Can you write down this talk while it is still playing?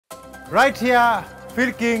Right here,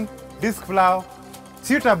 FieldKing Disc Plough,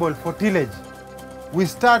 suitable for tillage. We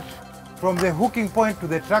start from the hooking point to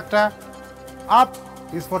the tractor. Up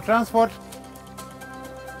is for transport.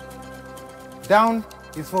 Down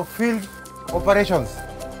is for field operations.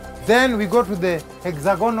 Then we go to the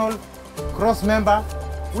hexagonal cross member,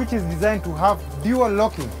 which is designed to have dual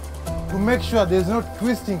locking to make sure there's no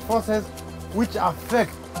twisting forces which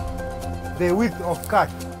affect the width of cut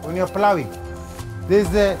when you're plowing.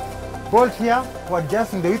 There's a bolt here for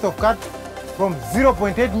adjusting the width of cut from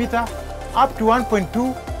 0.8 meter up to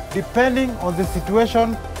 1.2, depending on the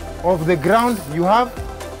situation of the ground you have.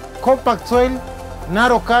 Compact soil,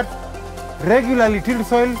 narrow cut, regularly tilled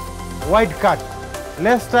soil, wide cut.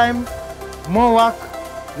 Less time, more work,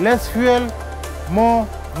 less fuel, more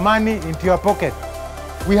money into your pocket.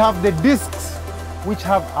 We have the discs which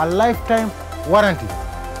have a lifetime warranty.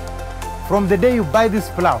 From the day you buy this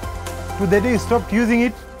plough to the day you stop using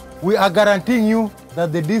it, we are guaranteeing you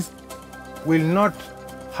that the disc will not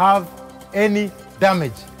have any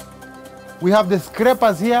damage. We have the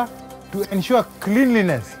scrapers here to ensure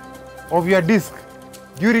cleanliness of your disc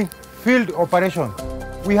during field operation.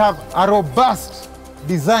 We have a robust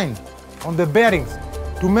design on the bearings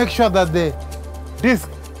to make sure that the disc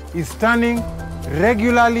is turning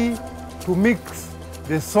regularly to mix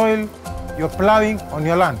the soil you're plowing on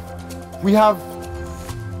your land. We have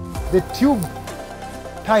the tube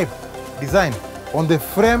type design on the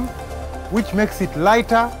frame, which makes it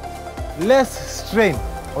lighter, less strain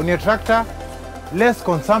on your tractor, less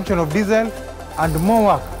consumption of diesel, and more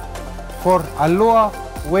work for a lower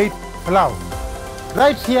weight plough.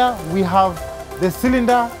 Right here we have the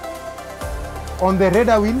cylinder on the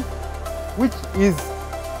rudder wheel, which is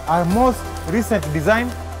our most recent design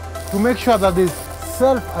to make sure that there is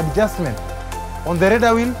self-adjustment on the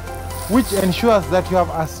rudder wheel, which ensures that you have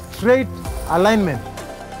a straight alignment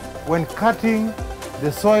when cutting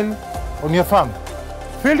the soil on your farm.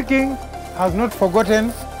 FieldKing has not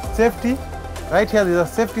forgotten safety. Right here there is a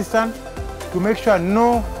safety stand to make sure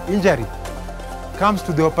no injury comes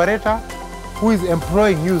to the operator who is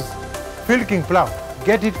employing use FieldKing plough.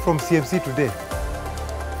 Get it from CMC today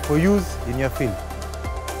for use in your field.